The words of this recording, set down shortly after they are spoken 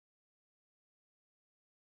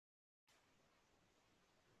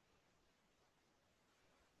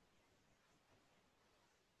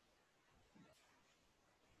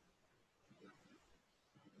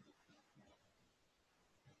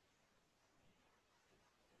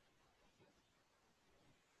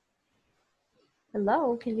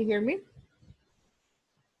Hello, can you hear me?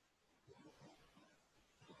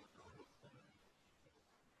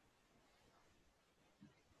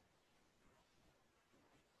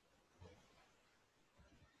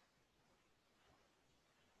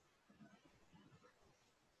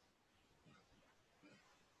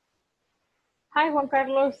 Hi, Juan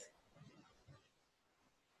Carlos.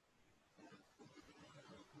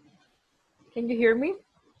 Can you hear me?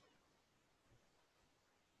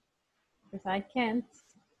 Because I can't.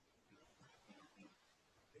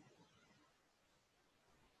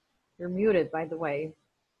 You're muted, by the way.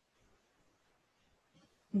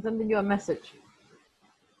 I'm sending you a message.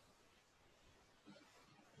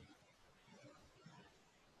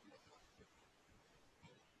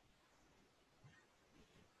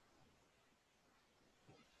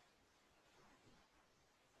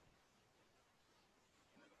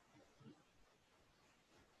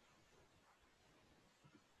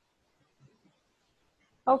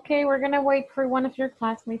 Okay, we're gonna wait for one of your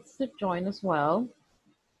classmates to join as well.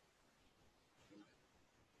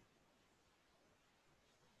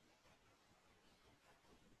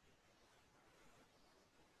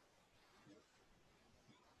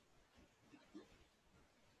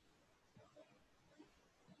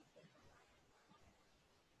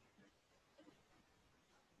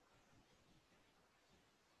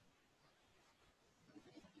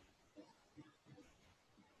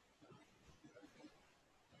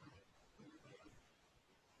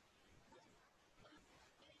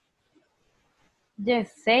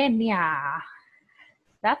 Yesenia,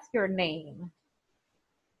 that's your name.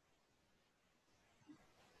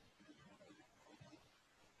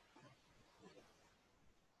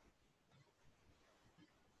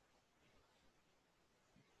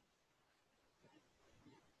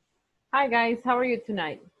 Hi guys, how are you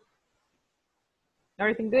tonight?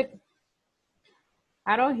 Everything good?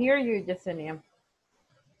 I don't hear you, Yesenia.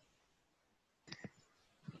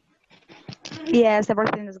 Yes,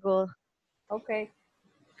 everything is good. Okay.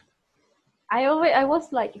 I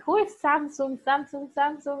was like, who is Samsung?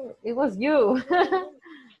 Samsung? It was you.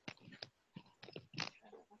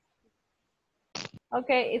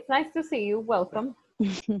 Okay, it's nice to see you. Welcome.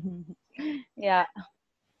 Yeah.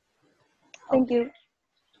 Thank Okay, you.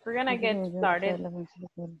 we're gonna get started.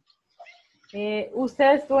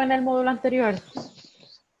 ¿Usted estuvo en el módulo anterior?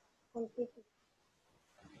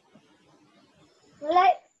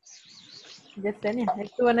 Yesenia,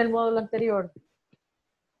 estuvo en el módulo anterior.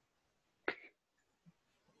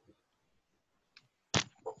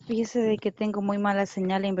 Fíjese de que tengo muy mala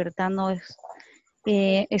señal, en verdad no es.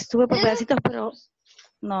 Estuve por pedacitos, pero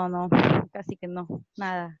no, casi que no,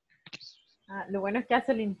 nada. Ah, lo bueno es que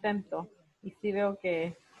hace el intento y sí veo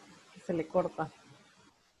que se le corta.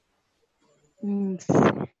 Sí.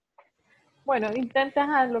 Bueno,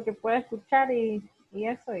 intenta lo que pueda escuchar y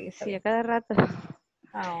eso. Y Sí, a cada rato.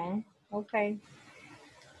 Oh, okay.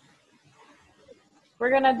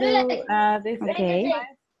 We're gonna do this Okay.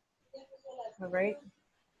 exercise. All right.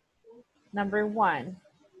 Number 1.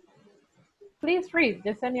 Please read,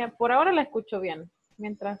 Yesenia. Por ahora la escucho bien.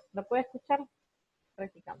 Mientras la puede escuchar,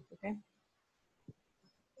 practicamos, ¿ok?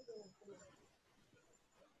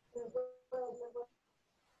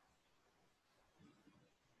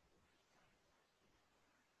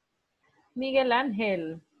 Miguel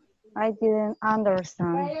Ángel. I didn't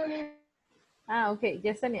understand. Okay.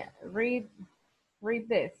 Yesenia, read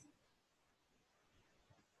this.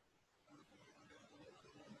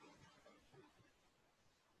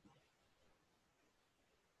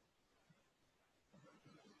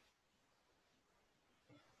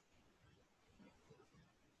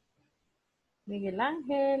 Miguel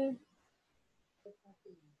Ángel.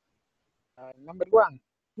 Number 1.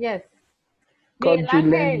 Yes. Miguel Could you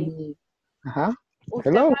lend Ángel. me? Ajá.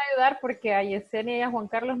 Usted me Hello. va a ayudar porque a Yesenia y a Juan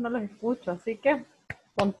Carlos no los escucho, así que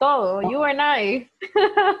con todo, you and I.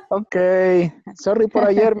 Ok. Sorry por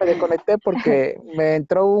ayer, me desconecté porque me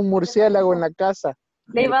entró un murciélago en la casa,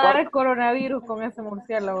 Le en el iba a dar cuarto. el coronavirus con ese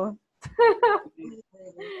murciélago.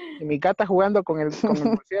 Y mi gata jugando con el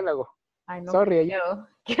murciélago. Ay, no, Sorry qué ayer. miedo.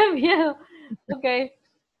 Qué miedo. Ok.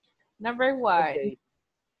 Number 1. Okay.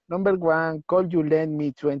 Number 1. Could you lend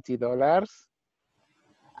me $20?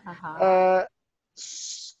 Ajá.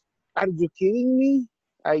 Are you kidding me?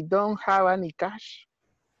 I don't have any cash.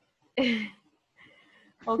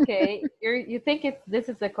 Okay. You think this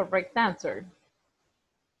is the correct answer?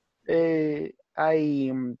 I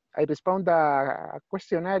respond a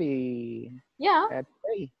questionnaire. Yeah.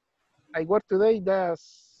 Today. I work today the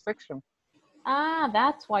section.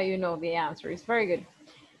 That's why you know the answer. It's very good.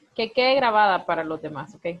 Que quede grabada para los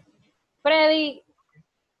demás, ok. Freddy.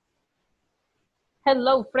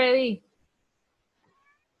 Hello, Freddy.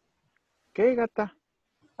 ¿Qué, gata?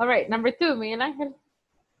 All right, number 2, Miguel Ángel.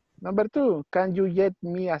 Number 2, can you get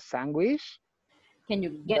me a sandwich? Can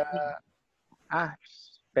you get me?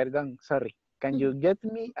 Perdón, sorry. Can you get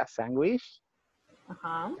me a sandwich?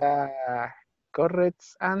 Ajá. The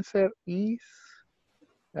correct answer is...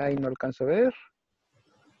 Ahí no alcanzo a ver.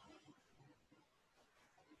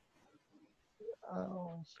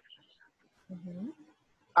 Ujú.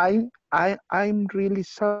 I'm really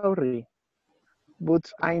sorry, but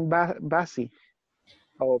I'm busy.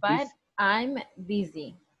 Oh, But busy. I'm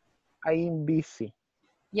busy. I'm busy.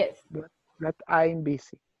 Yes, But I'm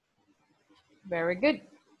busy. very good.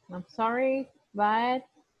 I'm sorry, but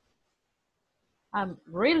I'm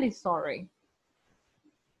really sorry.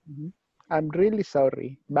 I'm really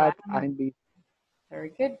sorry, but I'm busy. Very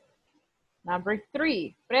good. Number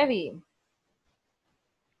 3, Freddy.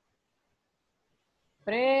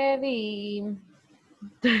 Freddy.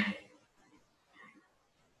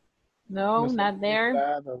 No, Nos not hemos there.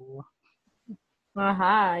 dado.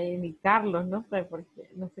 Ajá, y ni Carlos, no sé por qué,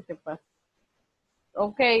 no sé qué pasa.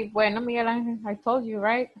 Okay, bueno, Miguel Ángel, I told you,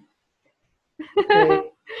 right?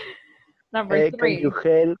 Okay. Number Can you 3.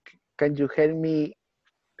 help? Can you help me?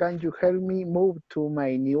 Can you help me move to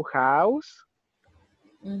my new house?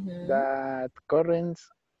 Mhm. That current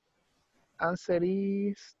answer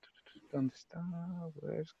is... ¿Dónde está?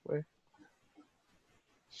 Where?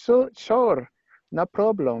 So, sure, no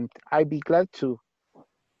problem. I'd be glad to.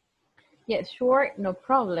 Yes, sure, no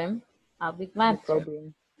problem. I'll be glad No to.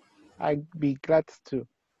 problem. I'd be glad to.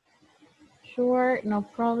 Sure, no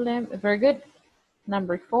problem. Very good.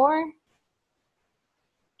 Number 4.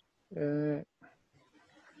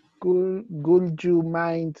 Would you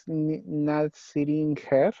mind not sitting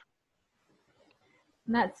here?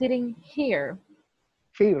 Not sitting here.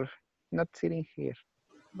 Here, not sitting here.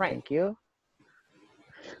 Right. Thank you.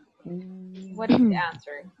 What is the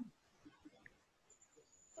answer?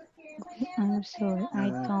 I'm sorry,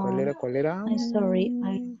 ¿Cuál era? I'm sorry,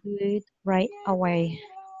 I do it right away.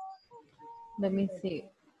 Let me see.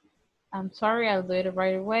 I'm sorry, I'll do it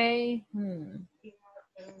right away.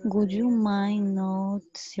 Would you mind not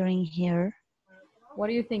sitting here? What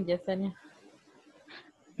do you think, Yesenia?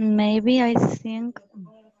 Maybe I think,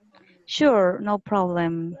 sure, no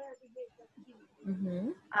problem.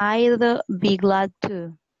 I'd be glad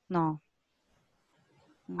to. No.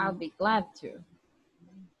 I'll be glad to.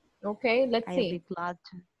 Okay, let's I'd see. be glad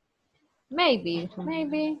to. Maybe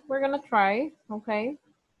we're gonna try. Okay.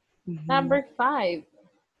 Number 5.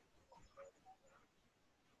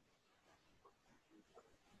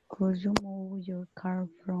 Could you move your car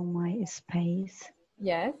from my space?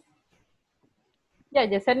 Yes. Ya,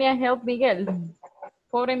 Yesenia, help Miguel.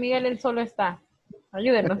 Pobre Miguel, él solo está.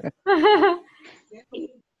 Ayúdenos.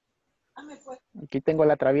 Aquí tengo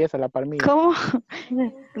la traviesa, la palmilla. ¿Cómo?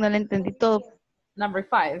 No le entendí todo. Number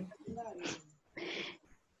 5.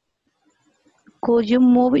 Could you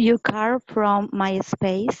move your car from my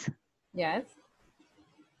space? Yes.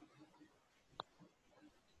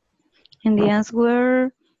 And the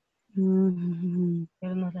answer,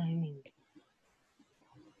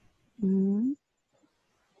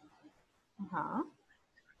 Ajá.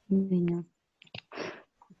 niña.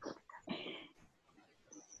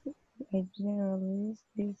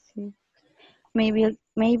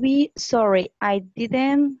 Maybe, sorry, I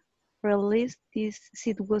didn't release this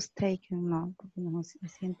seat was taken. No, no,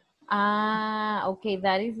 siento. Okay,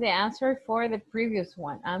 that is the answer for the previous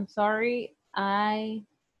one. I'm sorry, I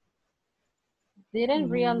didn't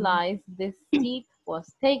realize this seat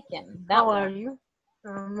was taken. That How are one. you?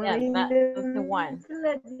 Yes, that's the one.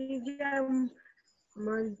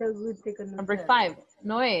 Number 5.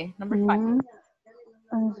 Noe, number 5.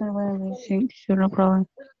 I'm sorry, sure, no problem.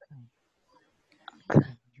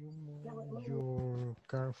 You move your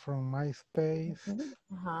car from my space.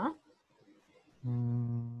 Uh-huh.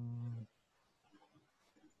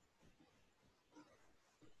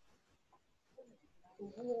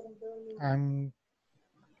 I'm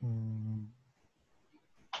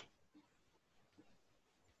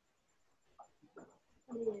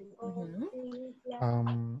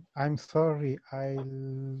I'm sorry,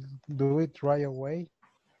 I'll do it right away.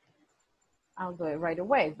 I'll do it right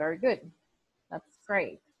away. Very good. That's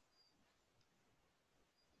great.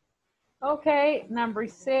 Okay, number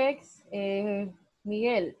 6,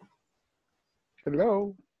 Miguel.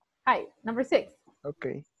 Hello. Hi, number 6.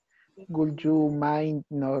 Okay. Would you mind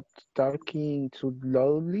not talking too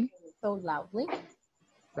loudly? So loudly.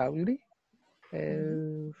 Loudly?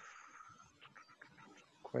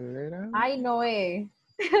 ¿Cuál era? I know it.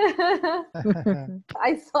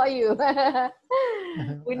 I saw you.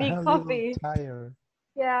 We need I'm a coffee. little tired.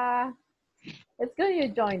 Yeah. It's good you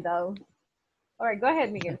joined though. All right, go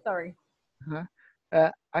ahead, Miguel. Sorry.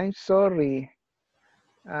 I'm sorry.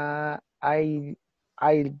 I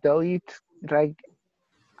do it right.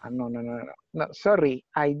 No. Sorry,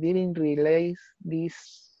 I didn't realize this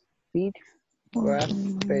seat was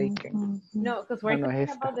taken. No, because Ah, we're no talking es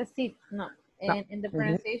esta. about the seat. No, No. and the Ujú.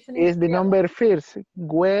 pronunciation is Is the real. number first.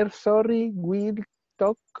 We're sorry, we'll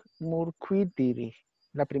talk more quickly.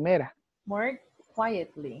 La primera. More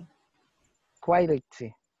quietly.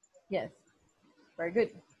 Quietly. Yes, very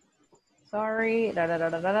good. Sorry, da, da, da,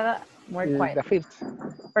 da, da, da, da. More quiet. The first.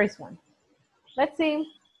 First one. Let's see.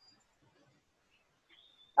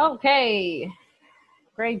 Okay,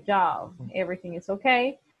 great job. Everything is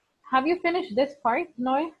okay. Have you finished this part,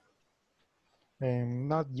 Noe?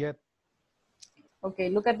 Not yet. Okay,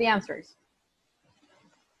 look at the answers.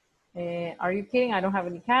 Are you kidding? I don't have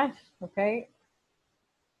any cash. Okay.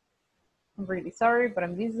 I'm really sorry, but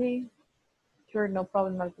I'm busy. Sure, no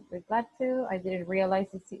problem. I'll be glad to. I didn't realize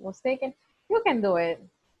the seat was taken. You can do it.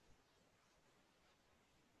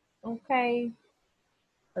 Okay.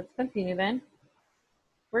 Let's continue then.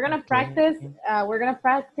 We're gonna practice. We're gonna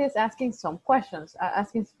practice asking some questions,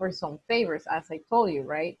 asking for some favors, as I told you,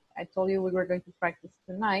 right? I told you we were going to practice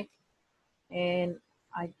tonight, and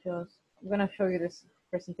I'm gonna show you this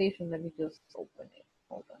presentation. Let me just open it.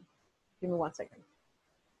 Hold on. Give me 1 second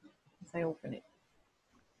as I open it.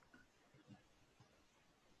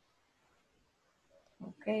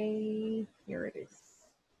 Okay, here it is.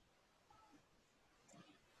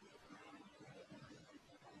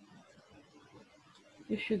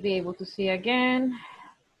 You should be able to see again.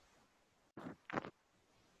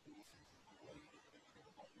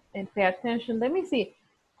 And pay attention. Let me see.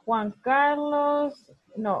 Juan Carlos,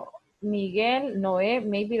 no, Miguel, Noé,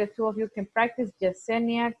 maybe the two of you can practice.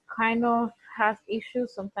 Yesenia kind of has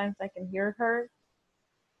issues. Sometimes I can hear her.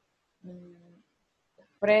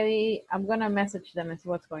 Freddy, I'm gonna message them and see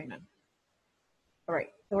what's going on. All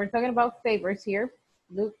right, so we're talking about favors here.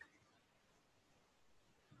 Luke,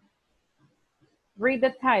 read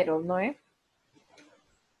the title, Noé.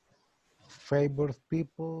 Favored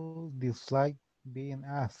people dislike being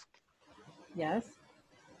asked. Yes.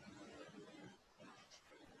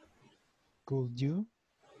 Could you?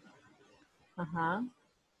 Uh-huh.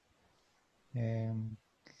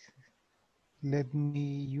 Let me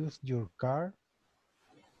use your car.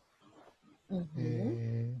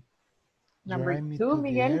 Number Drive me 2, to the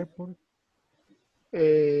Miguel. airport.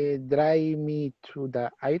 Drive me to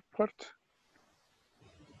the airport.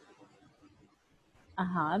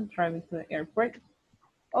 Drive me to the airport.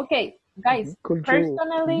 Okay, guys, Could you?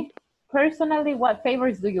 personally, what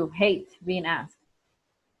favors do you hate being asked?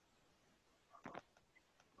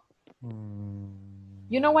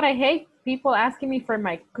 You know what I hate? People asking me for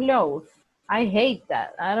my clothes. I hate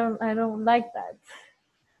that. I don't like that.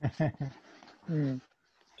 Can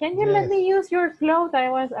you let me use your clothes?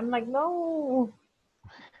 I'm like, no,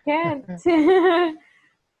 can't.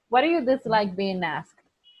 What do you dislike being asked?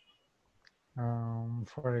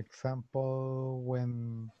 For example,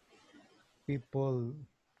 when people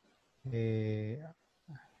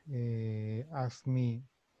ask me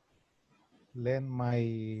lend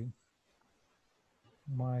my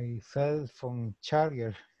cell phone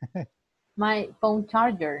charger. My phone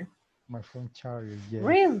charger. My phone charger, yes.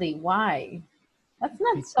 Really? Why? That's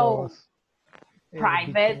not because, so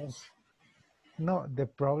private. Because, no, the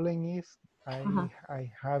problem is I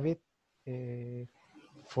have it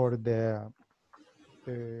for the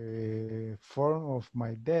form of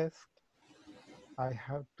my desk. I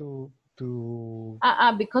have to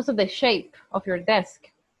Because of the shape of your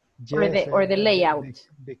desk. Yes, or the layout.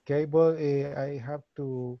 The cable, I have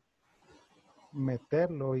to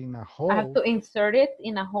meterlo in a hole. I have to insert it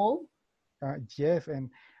in a hole. Yes,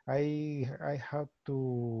 and I have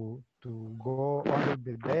to go under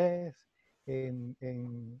the desk and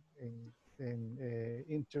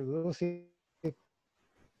introduce it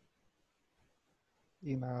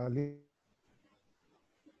in a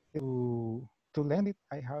little to lend it.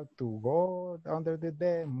 I have to go under the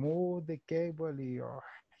desk, move the cable. Or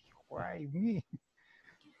why me?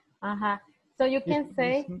 So you can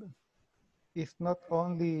say it's not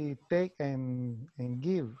only take and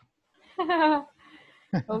give.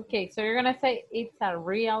 Okay, so you're gonna say it's a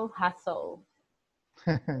real hassle.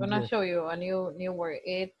 I'm gonna show you a new word.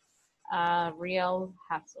 It's a real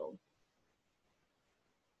hassle.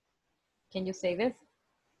 Can you say this?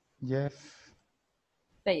 Yes.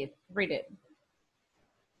 Say it. Read it.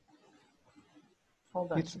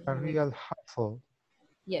 Hold on. It's a real hassle.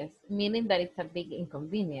 Yes, meaning that it's a big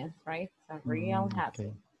inconvenience, right? It's a real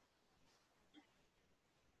hassle.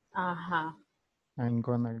 Okay. I'm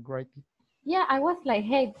gonna write it. Yeah, I was like,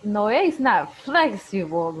 hey, Noe is not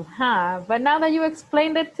flexible, huh? But now that you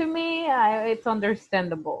explained it to me, it's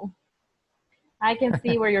understandable. I can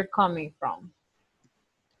see where you're coming from.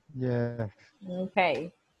 Yes.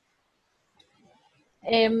 Okay.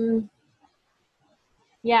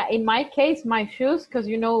 Yeah, in my case, my shoes, because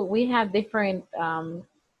you know we have different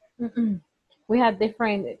we have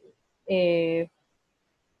different uh,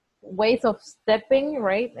 ways of stepping,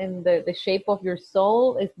 right? And the shape of your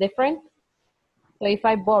sole is different. So if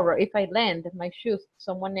I lend my shoes to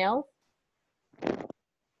someone else,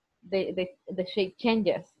 the shape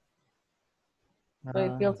changes. So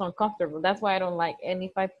it Ah, feels uncomfortable. That's why I don't like. And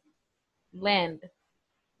if I lend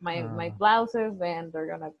my ah, blouses, then they're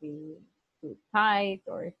gonna be too tight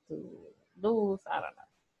or too loose. I don't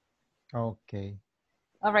know. okay.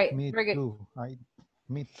 All right, Me very good. too.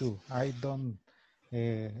 Me too. I don't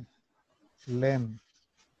lend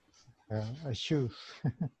a shoes.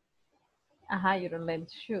 You don't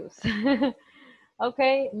lend shoes.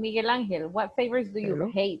 Okay, Miguel Angel, what favors do you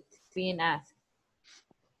Hello. hate being asked?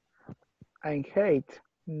 I hate.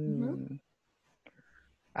 Hmm.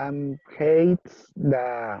 Hate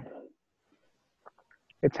the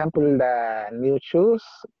example the new shoes.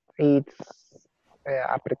 It's que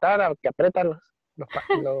aprieta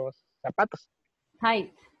los zapatos.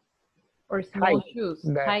 Tight or small Tight. shoes?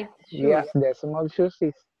 The Tight Yeah, shoes. the small shoes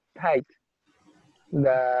is tight.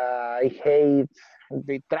 I hate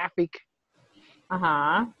the traffic.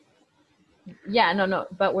 Uh-huh. Yeah, no,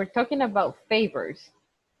 but we're talking about favors.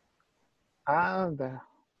 The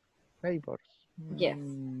favors. Yes.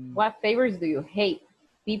 What favors do you hate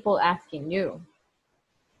people asking you?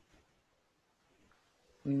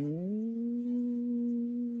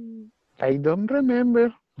 I don't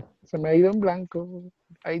remember. Se me ha ido en blanco.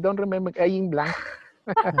 I don't remember. Ahí en blanco.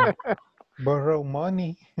 Borrow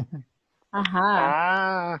money.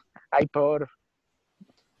 Uh-huh. Ay, poor.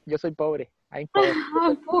 Yo soy pobre. I'm poor.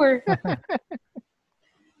 I'm poor.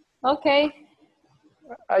 Okay.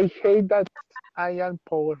 I hate that I am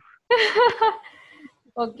poor.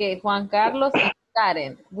 Okay, Juan Carlos and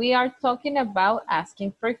Karen, we are talking about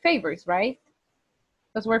asking for favors, right?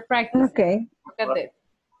 Because we're practicing. Okay. Look at this.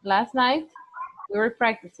 Last night, we were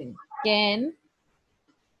practicing. Can,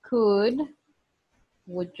 could,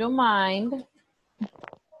 would you mind,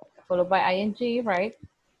 followed by ing, right?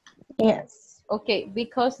 Yes. Okay,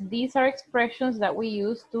 because these are expressions that we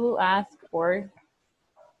use to ask for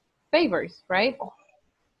favors, right?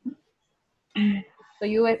 So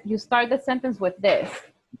you start the sentence with this.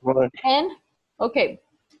 And, okay,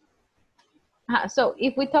 so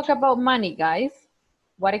if we talk about money, guys,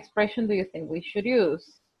 what expression do you think we should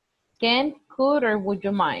use? Can, could, or would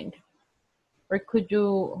you mind? Or could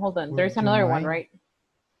you, hold on, there's Would you another one, mind? right?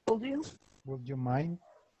 Would you mind?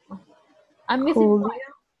 I'm missing one.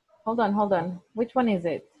 Hold on. Which one is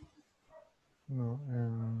it? No.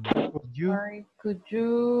 Would you? Sorry, could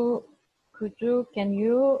you, can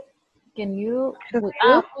you, Could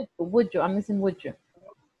would you, I'm missing would you.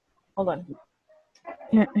 Hold on,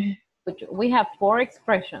 you? would you. We have four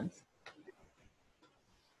expressions.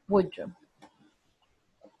 Would you,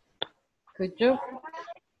 could you,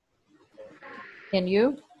 can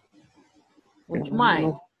you, would you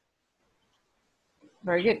mind?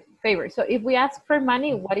 Very good, favor. So if we ask for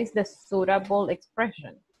money, what is the suitable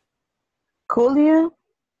expression? Could you?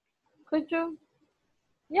 Could you?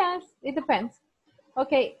 Yes, it depends.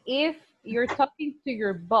 Okay, if you're talking to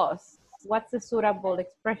your boss, what's the suitable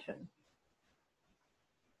expression?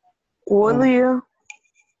 Will you?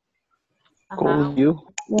 Uh-huh.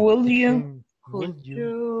 Will I you? think, Could would you?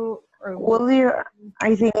 you, or would, Will you?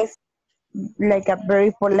 I think it's like a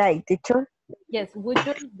very polite teacher. yes, would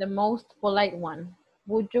you is the most polite one.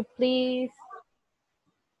 Would you please?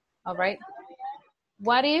 All right.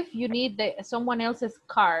 What if you need someone else's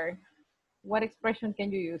car? What expression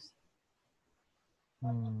can you use?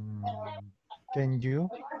 Can you?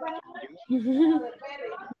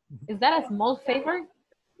 Is that a small favor?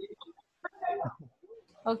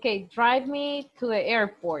 Okay, drive me to the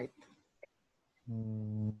airport.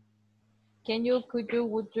 Mm, Can you, could you,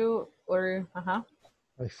 would you, or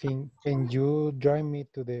I think, can you drive me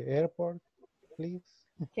to the airport, please?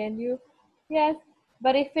 can you? Yes,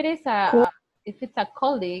 but if it is Could, if it's a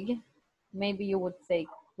colleague, maybe you would say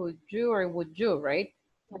could you or would you, right?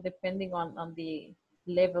 Depending on the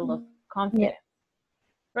level of yeah. confidence.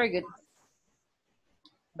 Very good.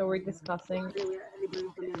 So we're discussing,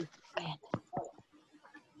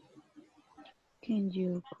 Can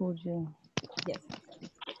you? Could you? yes,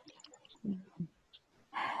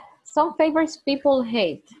 some favors people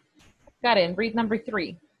hate. Karen, read number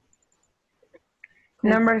 3. Could,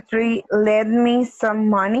 Number 3, lend me some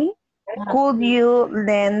money. Could you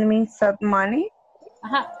lend me some money?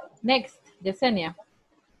 Next, Yesenia.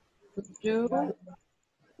 Could you,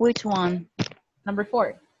 Which one? number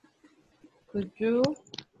 4. Could you,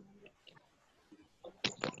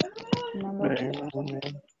 Number,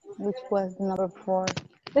 which was number 4?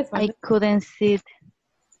 this one. I couldn't see it.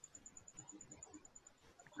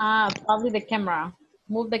 Probably the camera.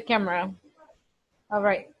 Move the camera. All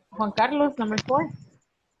right. Juan Carlos, number 4.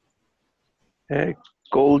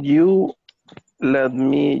 Could you let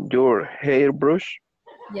me your hairbrush?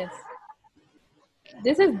 Yes.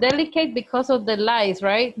 This is delicate because of the lice,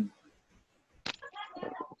 right?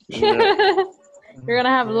 Yeah. You're gonna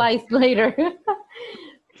have lice later.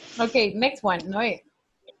 Okay, next one. Noe.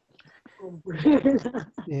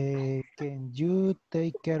 Can you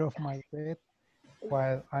take care of my pet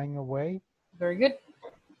while I'm away? Very good.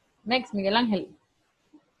 Next, Miguel Ángel.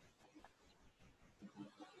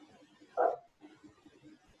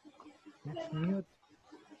 It's mute.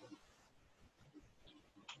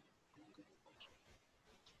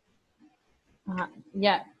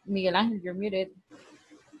 Yeah, Miguel Ángel, you're muted.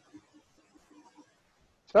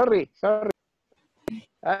 Sorry.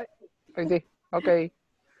 I see. Okay.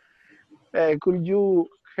 Could you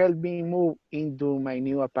help me move into my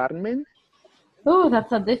new apartment? Oh,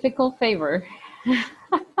 that's a difficult favor.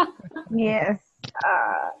 Yes.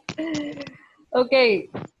 Okay,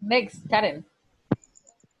 next, Karen.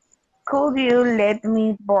 Could you let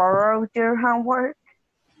me borrow your homework?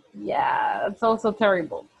 Yeah, it's also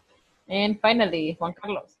terrible. And finally, Juan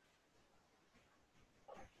Carlos.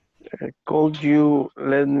 Could you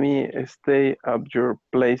let me stay at your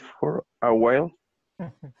place for a while?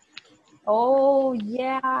 Oh,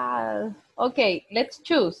 yeah. Okay, let's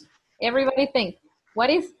choose. Everybody think, what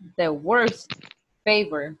is the worst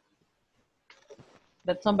favor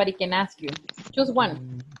that somebody can ask you? Choose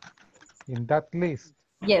one. In that list,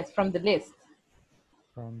 Yes, from the list.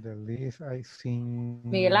 from the list, I think.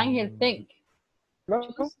 Miguel Ángel, think.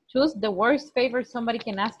 No. Choose the worst favor somebody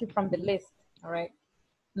can ask you from the list. All right.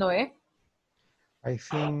 Noé? I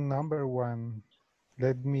think number 1.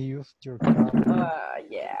 Let me use your car.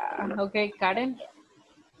 Yeah. Okay, Karen?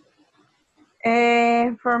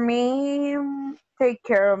 For me, take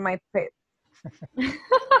care of my pet.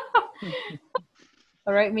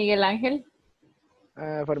 All right, Miguel Ángel?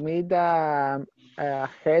 For me, the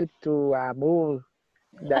help to move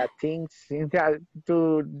the things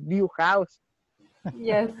to new house.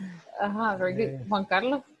 Yes. Very good. Yes. Juan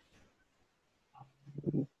Carlos?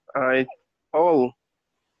 I all.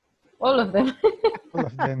 All of them. All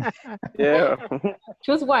of them. Yeah.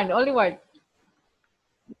 Choose one, only one.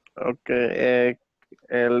 Okay.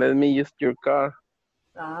 Let me use your car.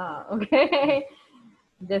 Okay.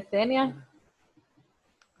 Yesenia?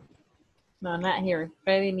 No, not here.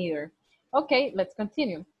 Freddy neither. Okay, let's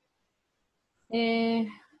continue.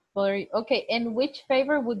 Okay, and which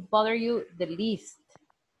favor would bother you the least?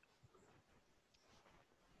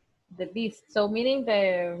 The least. So meaning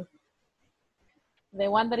the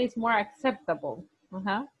one that is more acceptable.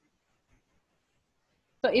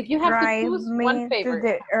 So if you have to Drive choose me one to favor.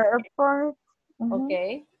 the airport.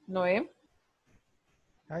 Okay, Noé?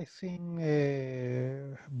 I think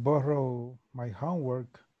borrow my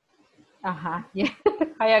homework. Yeah,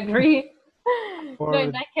 I agree. Or, No,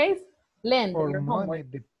 in that case, lend or your money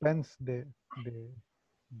homework. depends the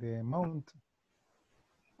amount.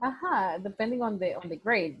 Depending on the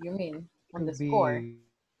grade, you mean, on the Could score. be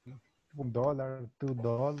 $1,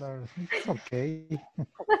 $2. It's okay.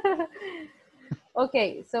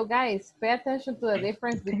 Okay, so guys, pay attention to the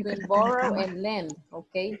difference between borrow and lend,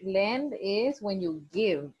 okay? Lend is when you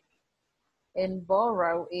give, and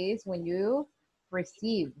borrow is when you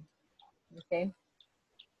receive, okay?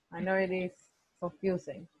 I know it is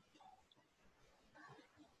confusing.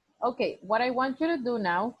 Okay, what I want you to do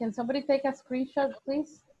now, can somebody take a screenshot,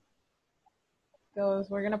 please? Because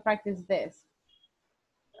we're gonna practice this.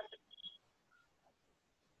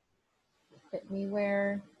 Let me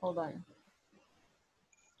hold on.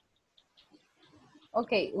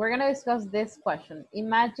 Okay, we're gonna discuss this question.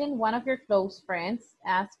 Imagine one of your close friends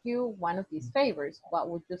asks you one of these favors. What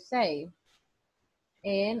would you say?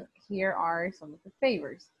 And here are some of the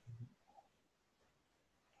favors.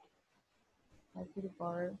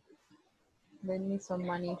 Lend me some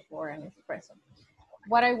money for an espresso.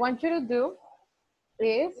 What I want you to do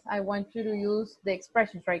is I want you to use the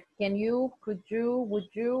expressions, right? Can you, could you, would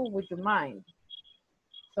you mind?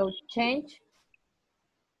 So change.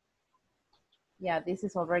 Yeah, this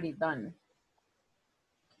is already done.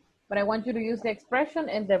 But I want you to use the expression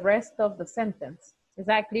and the rest of the sentence. Is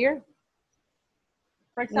that clear?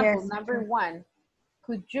 For example, Yes. number 1,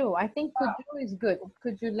 could you? I think could you is good.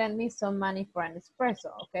 Could you lend me some money for an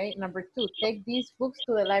espresso? Okay. Number 2, take these books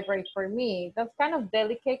to the library for me. That's kind of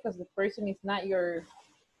delicate because the person is not your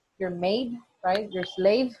maid, right? Your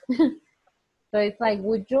slave. So it's like,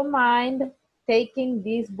 would you mind taking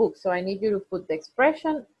these books? So I need you to put the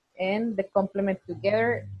expression and the complement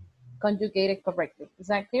together, conjugated correctly. Is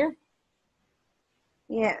that clear?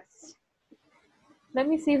 Yes. Let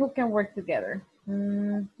me see who can work together.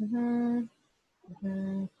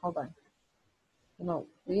 Hold on. No,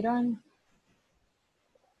 we don't.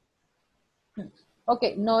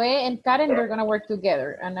 Okay, Noe and Karen, they're gonna work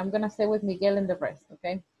together, and I'm gonna stay with Miguel and the rest,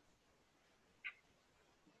 okay?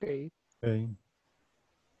 Okay. Okay.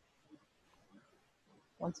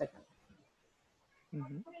 1 second.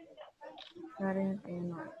 Mhm. Karen and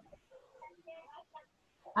Noe.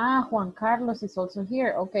 Ah, Juan Carlos is also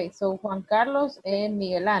here. Okay, so Juan Carlos and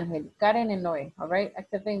Miguel Ángel, Karen and Noe, all right?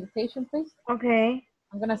 Accept the invitation, please. Okay.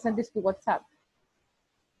 I'm gonna send this to WhatsApp.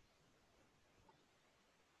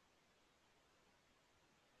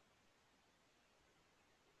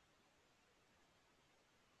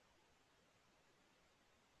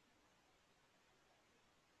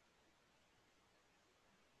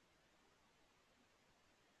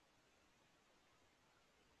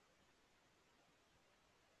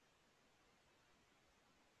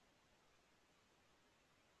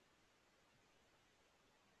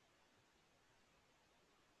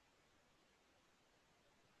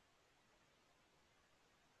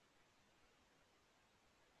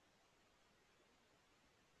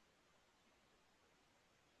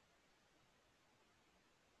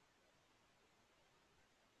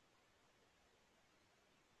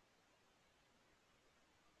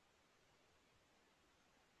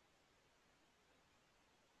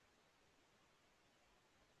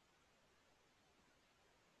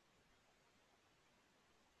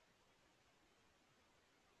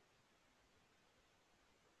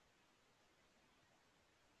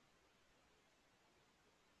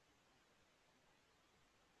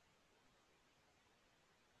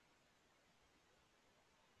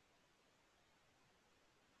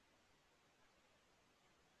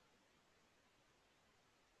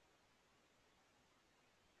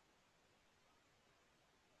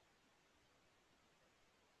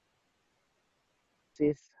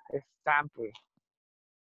 This es sample.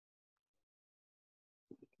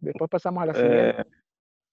 Después pasamos a la Eh, siguiente.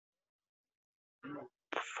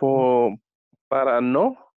 para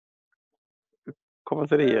no, ¿cómo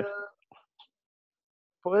sería?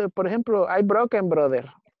 Por ejemplo, I broken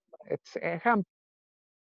brother. It's ejemplo.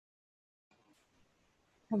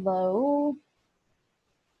 Hello.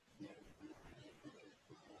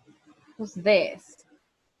 Who's this?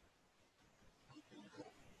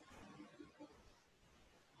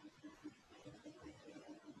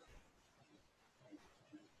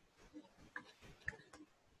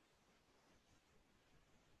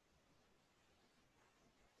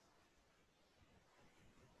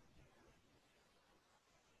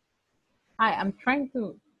 Hi, I'm trying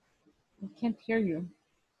to, I can't hear you.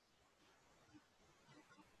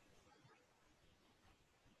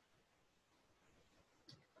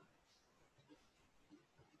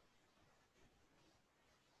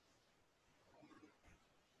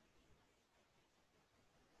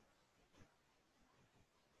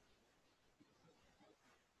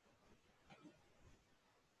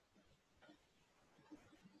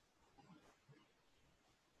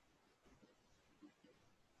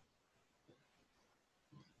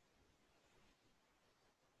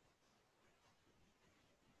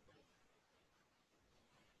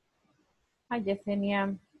 Hi,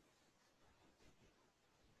 Yesenia.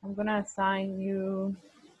 I'm gonna assign you.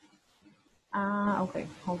 Okay,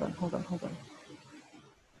 hold on.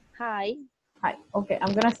 Hi. Hi, okay,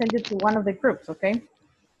 I'm gonna send you to one of the groups, okay?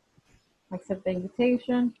 Accept the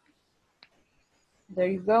invitation. There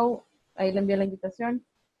you go. Ahí le envié la invitación.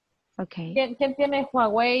 Okay. ¿Quién tiene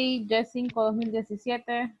Huawei Y5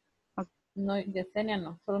 2017? Ok. No, Yesenia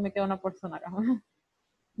no, solo me queda una persona acá.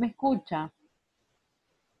 ¿Me escucha?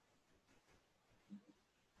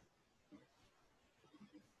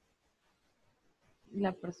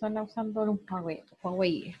 La persona usando un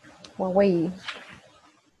Huawei.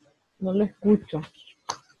 No lo escucho.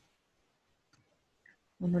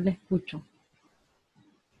 No le escucho.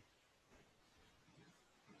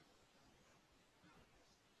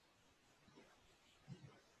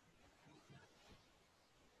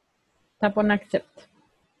 Tap on accept.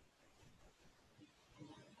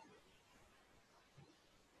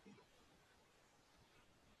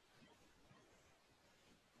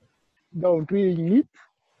 Don't really need.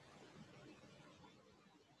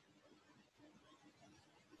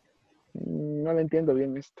 No le entiendo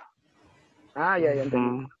bien esto. Ah, ya entendí.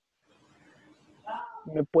 Ujú.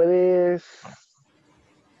 ¿Me puedes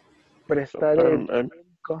prestar el Um,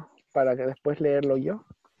 periódico para que después leerlo yo?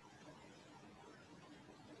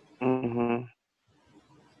 ujú.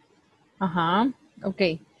 Ajá, ok.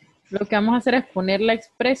 Lo que vamos a hacer es poner la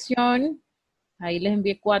expresión, ahí les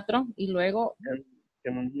envié 4, y luego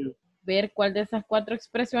ver cuál de esas 4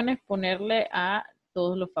 expresiones ponerle a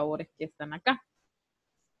todos los favores que están acá.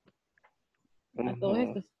 A todos Ujú.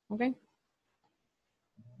 estos, ok.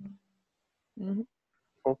 Ujú.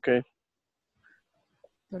 Ok.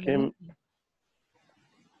 Entonces, ¿Qué-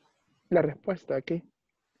 La respuesta aquí.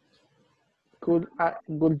 Could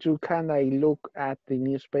you can I look at the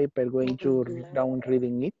newspaper when you're down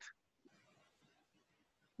reading it?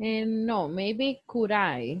 no, maybe could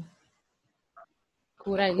I?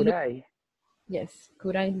 Could I Could look? I? Yes,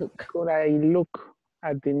 could I look? Could I look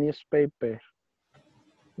at the newspaper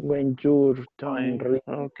when you're done I, reading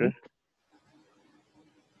ok. it?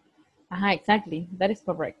 Ajá, exactly. That is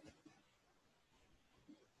correct.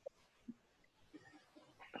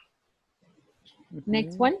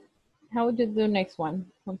 Next Mhm. one. How would you do next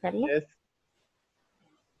one, Juan Carlos? Yes.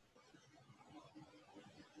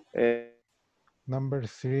 Eh, Number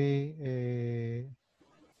 3,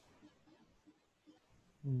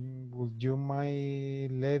 would you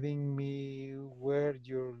mind letting me wear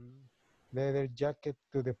your leather jacket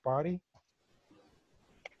to the party?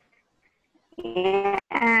 Yes,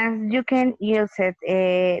 you can use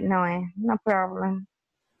it, no, no problem.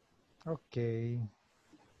 Okay,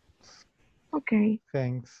 Okay,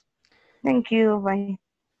 thanks. thank you, bye.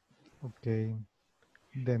 Okay.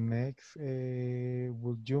 The next,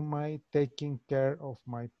 would you mind taking care of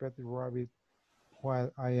my pet rabbit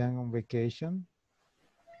while I am on vacation?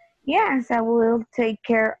 Yes, I will take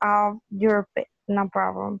care of your pet, no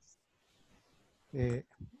problems. Uh,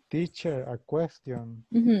 Teacher, a question.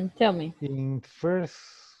 Tell me. In first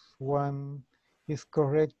one, is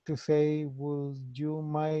correct to say, would you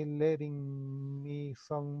mind letting me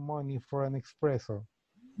some money for an espresso?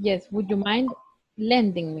 Yes, would you mind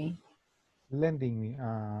lending me? Lending me.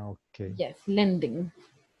 Ah, okay. Yes, lending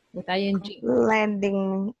with ing.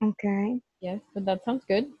 Lending me, okay, Yes, but that sounds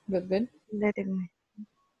good. Good, good. letting me.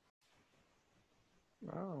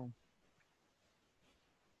 Oh.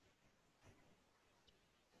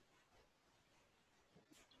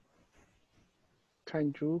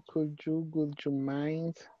 Can you, could you, would you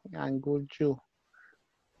mind, and would you?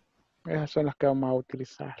 Esas son las que vamos a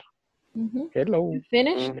utilizar. Hello. You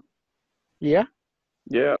finished? Yeah.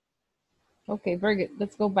 yeah. Okay, very good.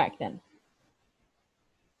 Let's go back then.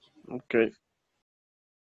 Okay.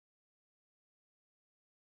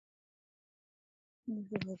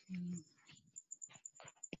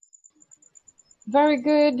 Very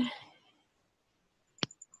good.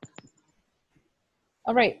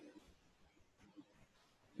 All right.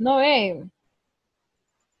 Noé,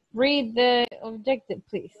 read the objective,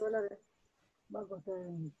 please.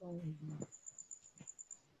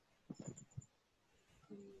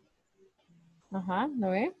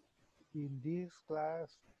 Noé. In this class,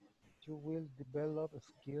 you will develop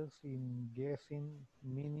skills in guessing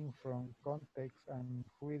meaning from context and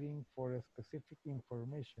reading for specific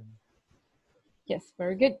information. Yes,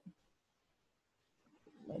 very good.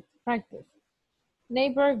 Let's practice.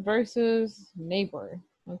 Neighbor versus neighbor,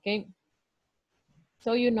 okay?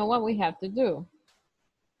 So you know what we have to do,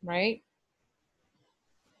 right?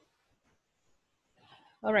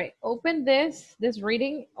 All right, open this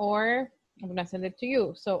reading, or I'm gonna send it to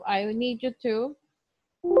you. So I need you to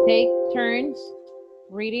take turns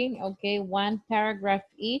reading, okay? One paragraph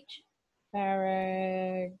each,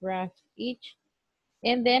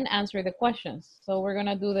 and then answer the questions. So we're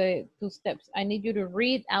gonna do the 2 steps. I need you to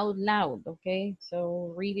read out loud, okay?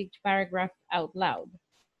 So read each paragraph out loud.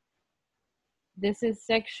 This is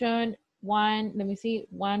section 1, let me see,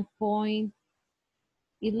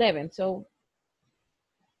 1.11. So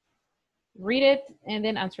read it and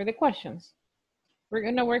then answer the questions. We're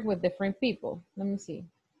gonna work with different people. Let me see.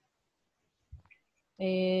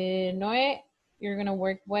 Noé, you're gonna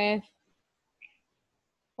work with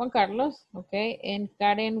Juan Carlos, okay? And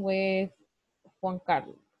Karen with Juan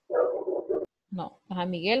Carlos. No,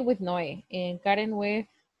 Miguel with Noé and Karen with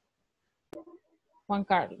Juan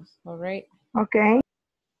Carlos, all right? Okay,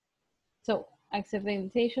 So accept the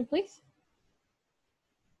invitation, please.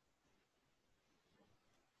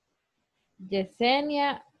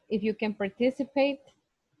 Yesenia, if you can participate,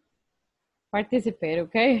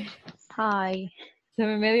 okay? Hi. Se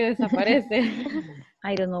me medio desaparece.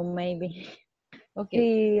 I don't know, maybe. Ok,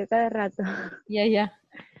 Sí, a cada rato. ya.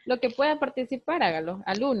 Lo que pueda participar, hágalo.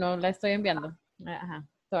 Al 1 la estoy enviando. Ajá.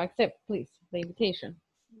 So accept, please, the invitation.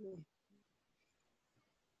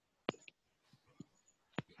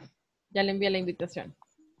 Ya le envié la invitación.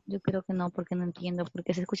 Yo creo que no, porque no entiendo,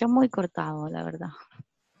 porque se escucha muy cortado, la verdad.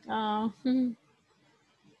 Ah,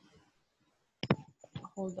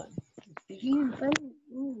 hold on.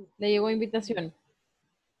 Le llegó invitación.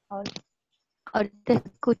 Ahorita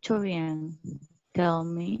escucho bien. Tell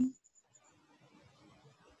me.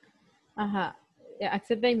 Ajá.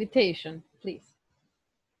 Accept the invitation, please.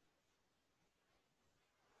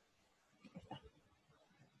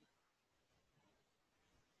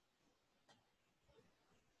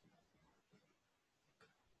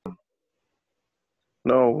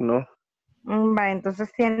 No. Va,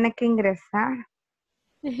 entonces tiene que ingresar.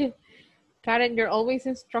 Karen, you're always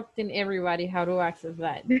instructing everybody how to access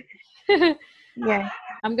that. Yeah.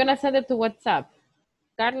 I'm gonna send it to WhatsApp.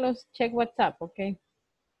 Carlos, check WhatsApp, okay?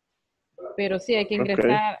 Pero sí, hay que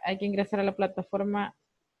ingresar a la plataforma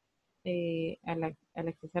al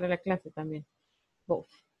accesar a la clase también. Both.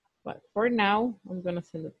 But for now, I'm gonna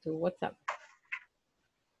send it to WhatsApp.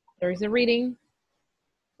 There is a reading.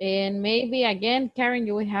 And maybe again, Karen,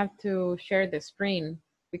 you will have to share the screen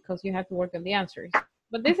because you have to work on the answers.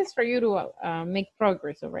 But this is for you to make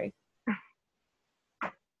progress, all right?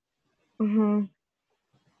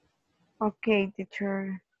 Okay,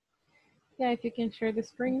 teacher. Yeah, if you can share the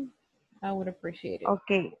screen, I would appreciate it.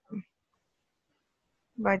 Okay.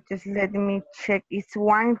 But just let me check. It's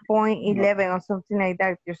 1.11 or something like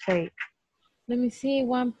that, you say. Let me see,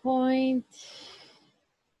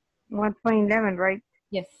 1.11, right?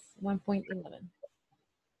 yes, 1.11.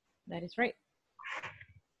 That is right.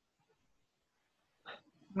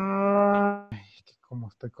 Que como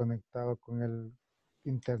estoy conectado con el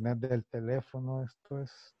internet del teléfono, esto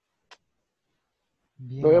es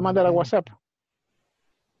bien. Lo voy a mandar a WhatsApp.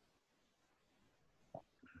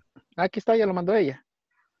 Aquí está, ya lo mandó ella.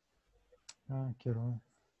 Quiero ver.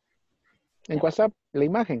 En WhatsApp, la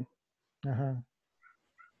imagen. Ajá.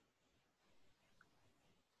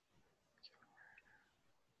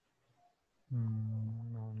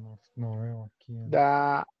 No veo aquí.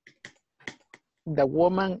 The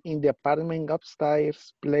woman in the apartment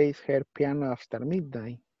upstairs plays her piano after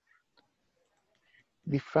midnight.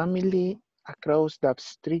 The family across the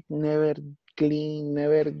street never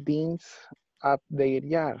cleans up their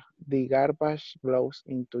yard. The garbage blows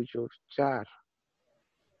into your jar.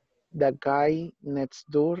 The guy next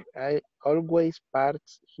door always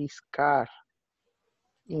parks his car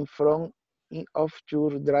in front of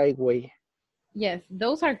your driveway. Yes,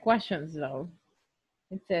 those are questions though.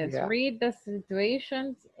 It says, read the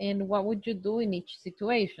situations and what would you do in each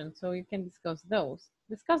situation? So you can discuss those.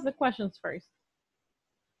 Discuss the questions first.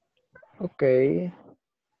 Okay.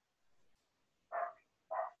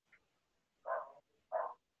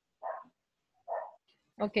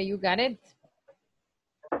 Okay, you got it?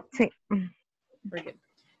 Sí. Very good.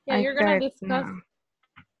 Yeah, you're gonna discuss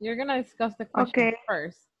the questions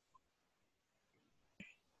first.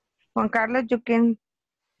 Juan Carlos, can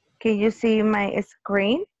you see my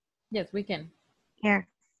screen? Yes, we can. Yes.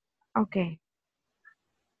 Okay.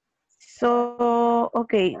 So,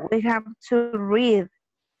 okay, we have to read,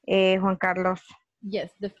 Juan Carlos.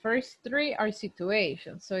 Yes, the first three are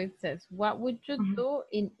situations. So it says, what would you do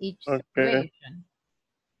in each situation?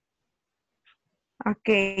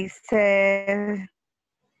 Okay, says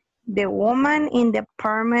the woman in the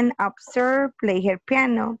apartment upstairs play her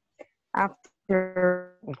piano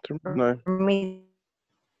after midnight.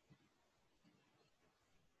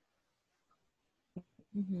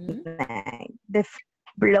 The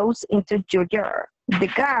blows into your yard. The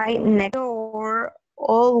guy next door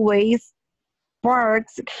always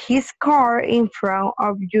parks his car in front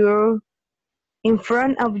of your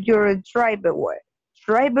driveway.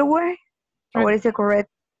 Driveway? Or what is it correct?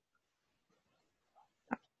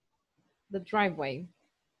 The driveway.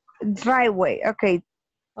 Driveway. Okay.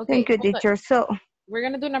 Thank you, teacher. So we're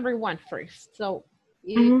gonna do number one first. So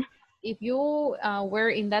if you were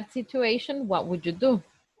in that situation, what would you do?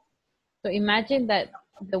 So imagine that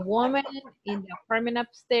the woman in the apartment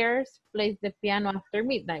upstairs plays the piano after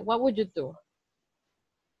midnight. What would you do?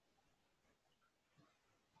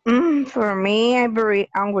 For me, I'm very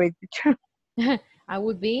angry, teacher. I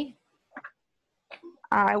would be?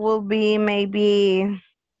 I will be maybe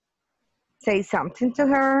say something to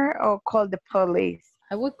her or call the police.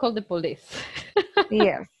 I would call the police.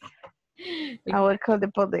 Yes. I would call the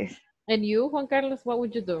police. And you, Juan Carlos, what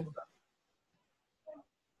would you do?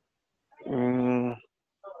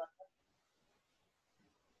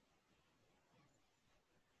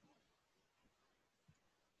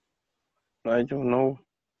 I don't know.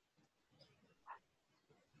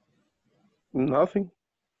 Nothing.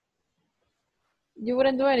 You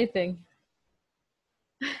wouldn't do anything.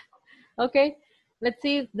 Okay, let's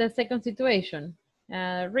see the second situation.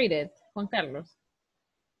 Read it, Juan Carlos.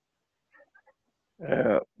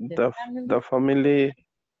 The family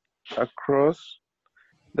across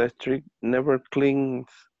the street never cleans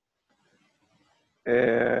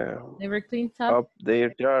Never cleans up. up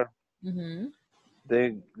their yard. Mm-hmm.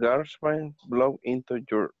 The garbage blow into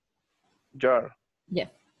your jar.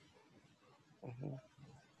 Yes. Mhm.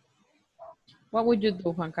 What would you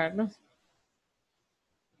do, Juan Carlos?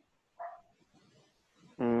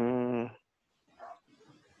 Mm,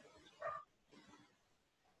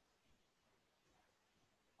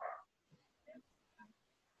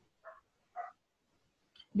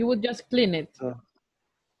 You would just clean it. uh,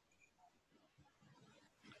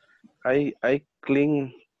 I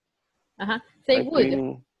clean. Say I would.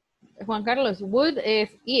 clean. Juan Carlos, would es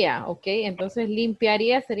ia, ¿ok? Entonces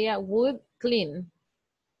limpiaría sería would clean.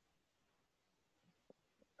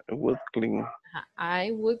 I would clean.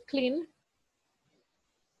 I would clean.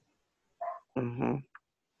 Mhm.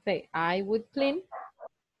 Say, I would clean.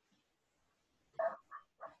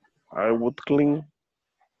 I would clean.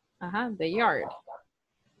 The yard.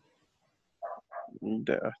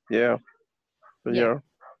 Yeah. Yeah.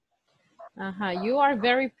 You are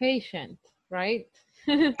very patient, right?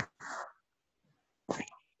 You're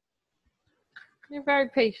very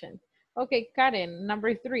patient. Okay, Karen,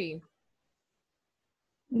 number 3.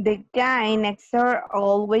 The guy next door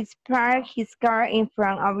always park his car in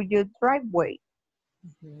front of your driveway.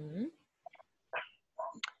 Mm-hmm.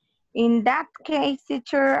 In that case,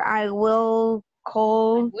 teacher, I will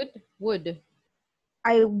call. Would.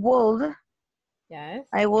 I would. Yes.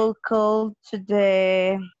 I will call to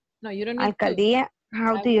the No, you don't need alcaldía. to.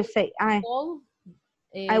 How do you say? Call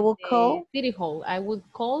I will call City Hall. I would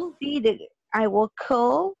call. I will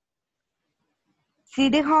call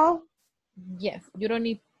City Hall. Yes, you don't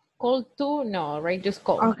need call to. No, right? Just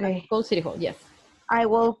call. Okay. Call City Hall. Yes. I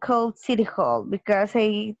will call City Hall because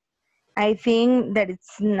I think that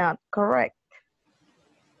it's not correct.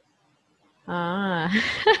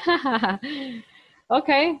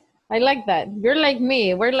 Okay, I like that. You're like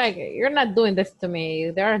me. We're like, you're not doing this to me.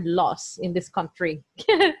 There are laws in this country.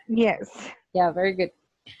 Yes. Yeah, very good.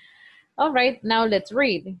 All right, now let's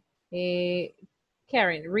read.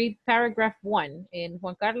 Karen, read paragraph 1 and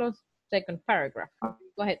Juan Carlos, second paragraph. Go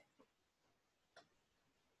ahead.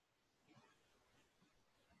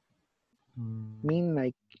 Mean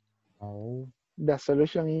like No, the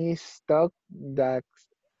solution is talk that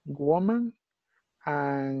woman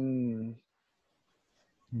and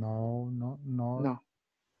no.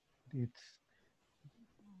 It's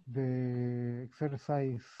the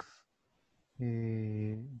exercise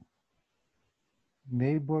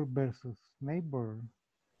neighbor versus neighbor.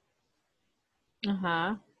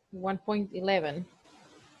 1.11.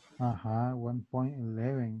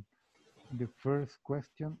 1.11. The first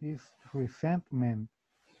question is resentment.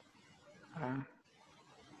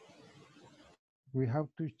 We have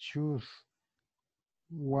to choose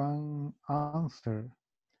one answer,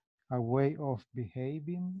 a way of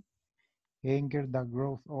behaving, anger that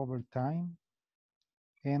grows over time,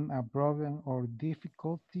 and a problem or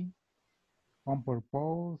difficulty on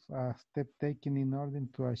purpose, a step taken in order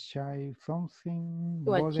to achieve something,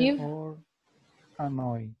 To bother achieve. or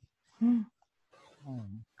annoy. Oh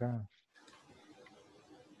my gosh.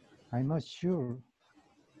 I'm not sure.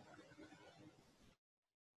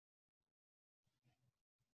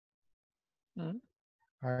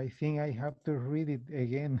 I think I have to read it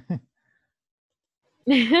again.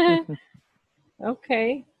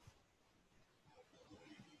 Okay.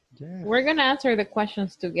 Yes. We're going to answer the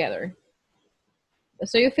questions together.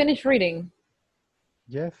 So you finished reading.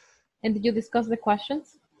 Yes. And did you discuss the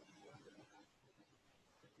questions?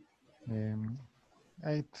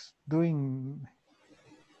 It's doing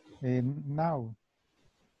now.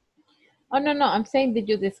 Oh, no. I'm saying, did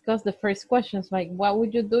you discuss the first questions? Like, what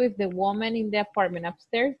would you do if the woman in the apartment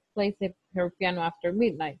upstairs plays her piano after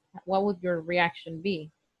midnight? What would your reaction be?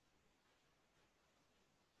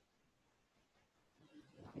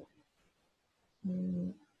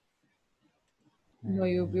 No,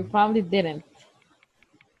 you probably didn't.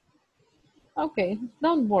 Okay,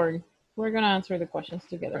 don't worry. We're going to answer the questions I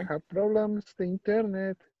together. have problems with the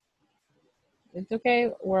internet. It's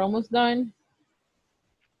okay. We're almost done.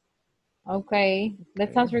 Okay,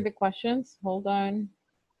 let's answer the questions. Hold on.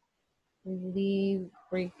 Leave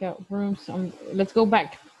breakout rooms. Let's go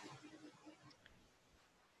back.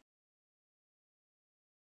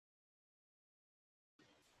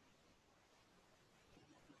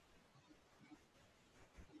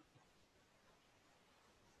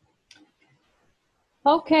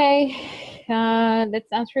 Okay,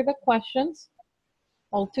 let's answer the questions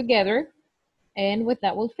all together. And with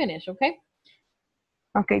that, we'll finish, okay?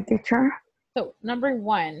 Okay, teacher. So, number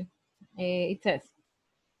one, it says,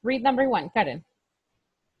 read number one, Karen.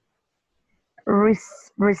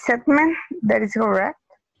 Resentment, that is correct.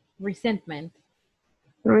 Resentment.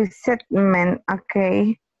 Resentment,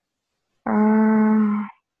 okay.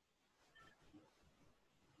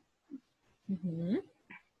 Mm-hmm.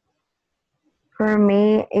 For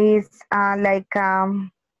me, it's like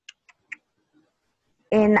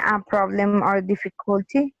in a problem or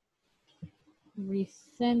difficulty.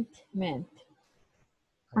 Resentment.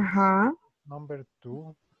 Uh-huh. Number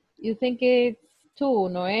 2, You think it's two,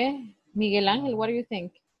 no? Miguel Ángel, what do you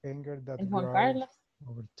think? anger that And Juan grows Carlos?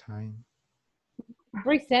 over time.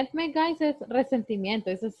 Resentment, guys, is resentimiento.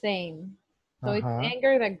 It's the same. So it's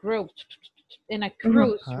anger that grows and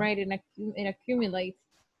accrues, right? And it accumulates.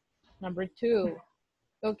 Number two.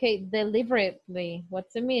 Okay, deliberately.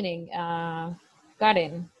 What's the meaning?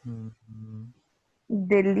 Karen.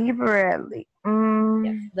 Deliberately.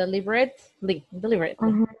 Yes, deliberately.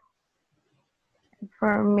 Deliberately.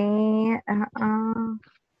 For me,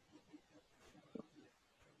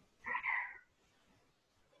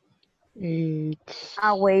 It's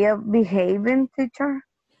a way of behaving, teacher.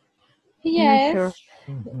 Yes, Sure.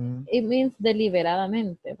 it means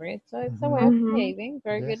deliberadamente, right? So it's a way of behaving.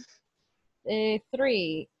 Very Yes. good.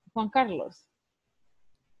 Three, Juan Carlos.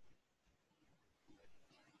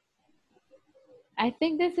 I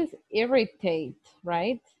think this is irritate,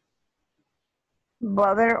 right?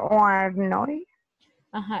 Bother or annoy.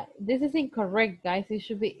 This is incorrect, guys. It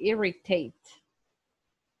should be irritate.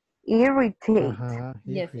 Irritate.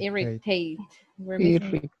 Yes, irritate. We're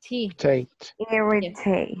missing T. Irritate.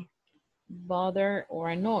 Yes. Bother or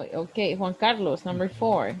annoy. Okay, Juan Carlos, number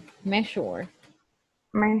four. Measure.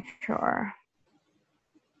 Measure.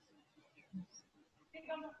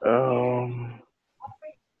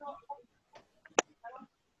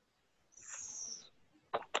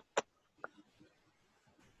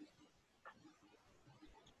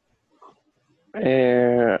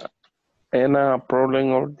 And a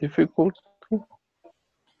problem or difficulty.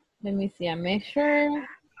 Let me see, a measure.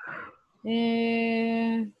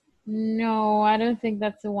 No, I don't think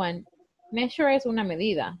that's the one. Measure es una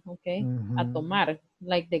medida, okay? A tomar.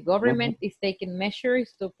 Like the government is taking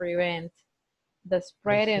measures to prevent the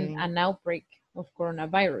spread and an outbreak of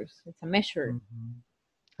coronavirus. It's a measure.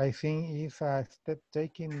 I think it's a step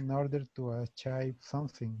taken in order to achieve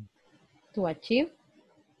something. To achieve?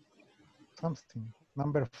 Something.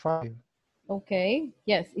 Number 5. Okay,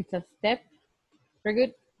 yes, it's a step. Very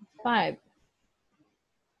good. 5.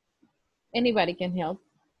 Anybody can help.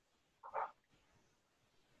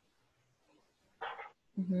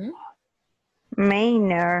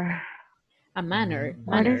 Manner. A manner.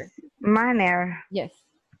 What is manner? Yes.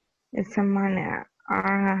 It's a manner.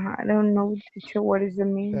 I don't know, teacher, what is the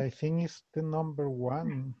meaning? I think it's the number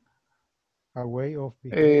 1. A way of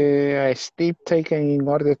behaving. a step taken in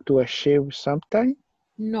order to achieve something.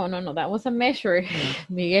 No. That was a measure,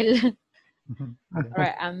 Miguel. Yeah. All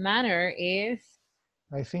right, a manner is?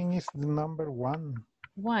 I think it's the number 1.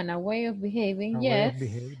 A way of behaving, a yes. Way of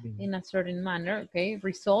behaving. In a certain manner, okay.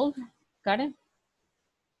 Resolve, Karen?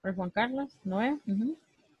 Or Juan Carlos? Noé?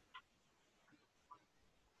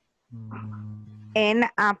 In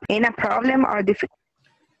a problem or difficulty.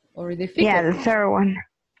 Or difficulty. Yeah, the third one.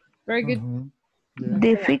 Very good. Yeah.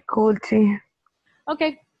 Difficulty.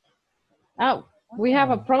 Okay. Oh, we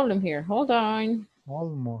have a problem here. Hold on.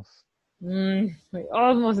 Almost. We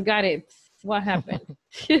almost got it. What happened?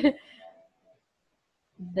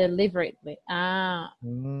 Deliberately.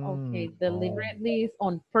 Okay. Deliberately is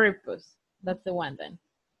on purpose. That's the one then.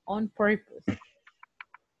 On purpose.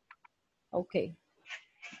 Okay.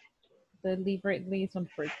 Deliberately is on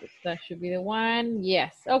purpose. That should be the one.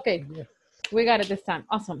 Yes. Okay. Yes. We got it this time.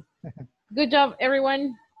 Awesome. Good job,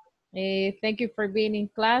 everyone. Thank you for being in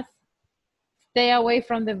class. Stay away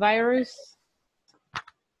from the virus.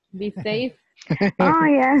 Be safe. Oh,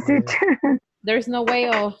 yes, teacher. There's no way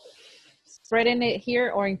of spreading it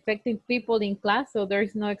here or infecting people in class, so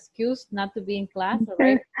there's no excuse not to be in class, all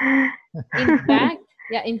right? In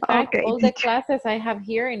fact, okay, all the classes I have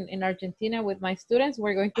here in Argentina with my students,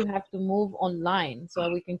 we're going to have to move online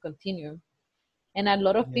so we can continue. And a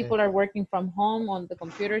lot of people are working from home on the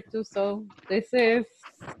computer too, so this is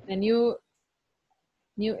the new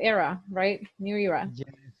era, right? New era. Yes,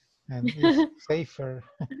 and it's safer.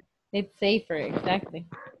 It's safer, exactly.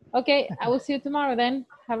 Okay, I will see you tomorrow then.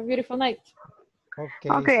 Have a beautiful night.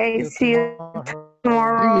 Okay, see you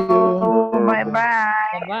tomorrow. See you.